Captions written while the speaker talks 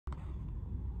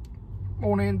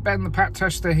Morning, Ben the Pat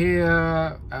Tester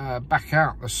here, back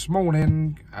out this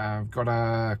morning. Got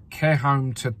a care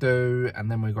home to do,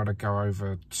 and then we've got to go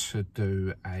over to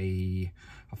do I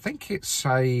think it's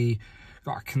like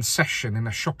a concession in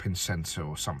a shopping centre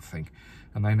or something,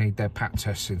 and they need their Pat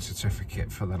testing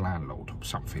certificate for the landlord or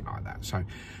something like that. So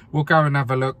we'll go and have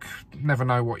a look. Never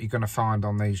know what you're going to find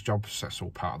on these jobs. That's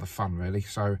all part of the fun, really.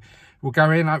 So we'll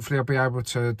go in. Hopefully I'll be able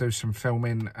to do some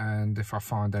filming, and if I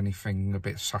find anything a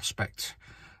bit suspect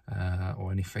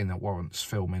or anything that warrants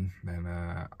filming, then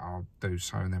I'll do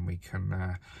so, and then we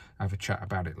can have a chat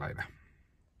about it later.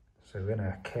 So we're in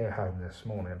a care home this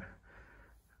morning.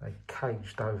 They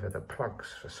caged over the plugs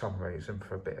for some reason,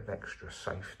 for a bit of extra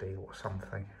safety or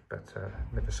something, but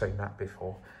never seen that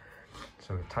before.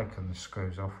 So we've taken the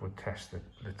screws off. We'll test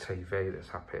the TV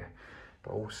that's up here,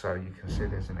 but also you can see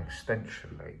there's an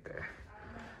extension lead there,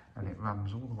 and it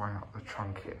runs all the way up the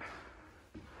trunking,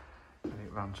 and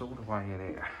it runs all the way in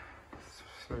here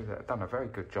through there. Done a very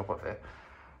good job of it.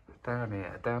 Down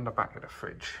here, down the back of the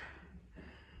fridge,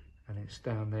 and it's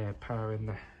down there powering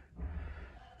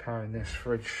this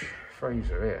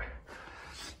freezer here.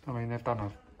 I mean, they've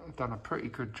done a pretty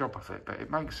good job of it, but it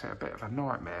makes it a bit of a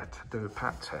nightmare to do a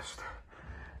Pat test.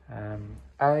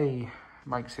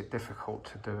 Makes it difficult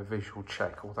to do a visual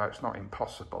check, although it's not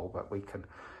impossible, but we can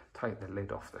take the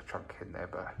lid off the trunk in there,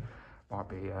 but might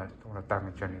be don't want to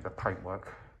damage any of the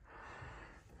paintwork.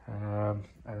 And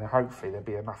hopefully there'll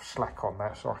be enough slack on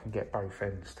that so I can get both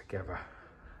ends together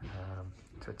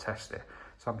to test it.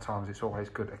 Sometimes it's always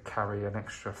good to carry an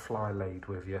extra fly lead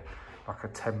with you, like a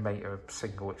 10-metre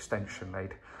single extension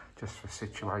lead, just for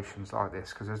situations like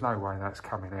this, because there's no way that's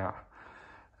coming out.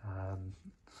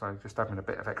 So just having a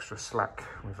bit of extra slack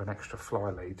with an extra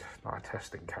fly lead, like a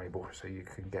testing cable, so you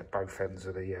can get both ends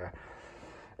of the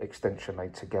extension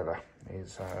lead together,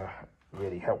 is a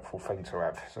really helpful thing to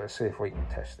have. So let's see if we can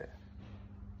test it.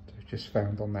 So it's just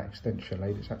found on that extension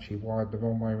lead, it's actually wired the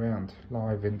wrong way around.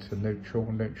 Live into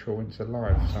neutral, neutral into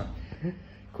live. So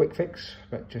quick fix,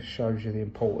 but just shows you the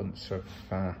importance of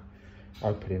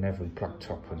opening every plug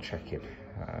top and checking.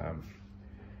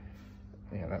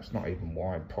 Yeah, that's not even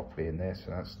wired properly in there,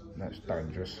 so that's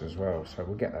dangerous as well. So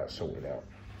we'll get that sorted out.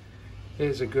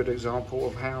 Here's a good example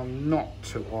of how not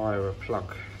to wire a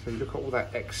plug. So you look at all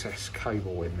that excess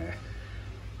cable in there.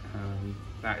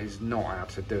 That is not how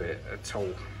to do it at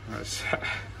all.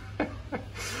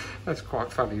 That's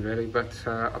quite funny, really. But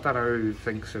I don't know who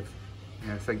thinks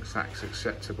that's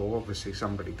acceptable. Obviously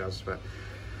somebody does, but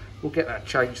we'll get that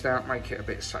changed out, make it a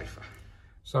bit safer.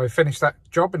 So we finished that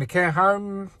job in the care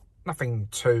home. Nothing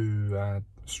too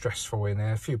stressful in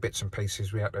there. A few bits and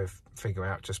pieces we had to figure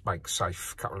out, just make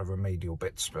safe, a couple of remedial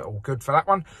bits, but all good for that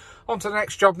one. On to the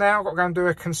next job now. I've got to go and do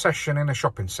a concession in a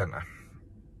shopping centre.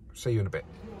 See you in a bit.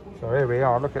 So here we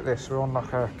are, look at this. We're on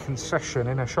like a concession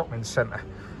in a shopping centre,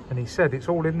 and he said it's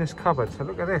all in this cupboard. So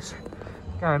look at this.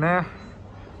 Go in there.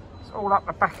 It's all up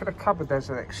the back of the cupboard. There's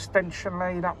an extension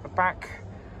lead up the back.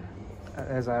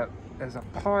 There's a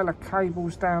pile of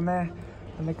cables down there.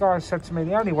 And the guy said to me,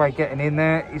 the only way getting in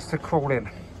there is to crawl in.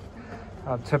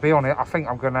 To be honest, I think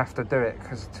I'm going to have to do it,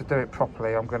 because to do it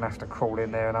properly, I'm going to have to crawl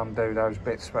in there and undo those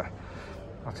bits. But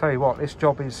I'll tell you what, this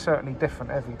job is certainly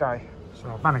different every day. So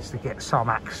I've managed to get some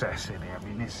access in here. I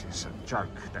mean, this is a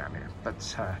joke down here, but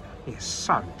it's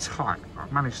so tight.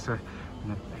 I've managed to,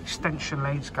 the extension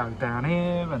leads go down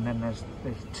here, and then there's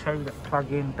two that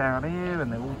plug in down here,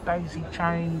 and they're all daisy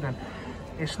chained, and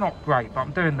it's not great, but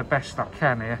I'm doing the best I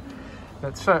can here.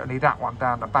 But certainly that one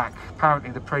down the back, apparently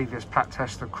the previous Pat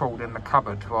tester crawled in the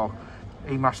cupboard. Well,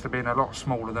 he must have been a lot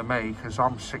smaller than me, because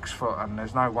I'm 6 foot and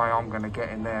there's no way I'm going to get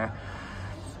in there.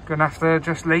 Gonna have to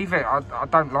just leave it. I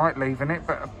don't like leaving it,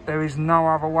 but there is no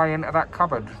other way into that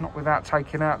cupboard, not without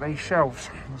taking out these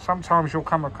shelves. Sometimes you'll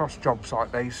come across jobs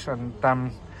like these, and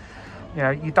you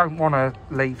know, you don't want to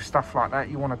leave stuff like that.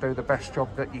 You want to do the best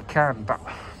job that you can, but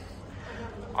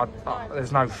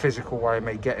there's no physical way of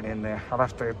me getting in there. I'll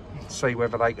have to see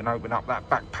whether they can open up that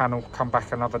back panel, come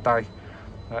back another day.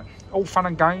 All fun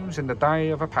and games in the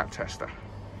day of a Pat tester.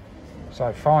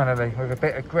 So finally, with a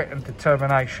bit of grit and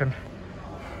determination,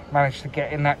 managed to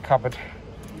get in that cupboard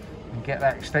and get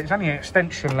that extension. It's only an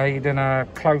extension lead and a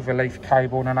cloverleaf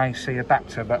cable and an AC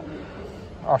adapter, but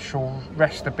I shall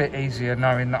rest a bit easier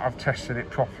knowing that I've tested it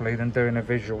properly than doing a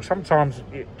visual. Sometimes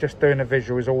just doing a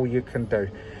visual is all you can do,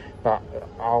 but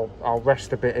I'll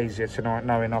rest a bit easier tonight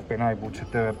knowing I've been able to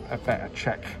do a better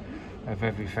check of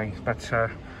everything. But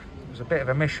it was a bit of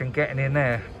a mission getting in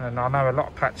there, and I know a lot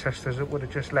of Pat testers that would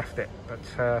have just left it,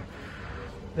 but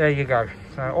there you go.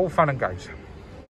 So all fun and games.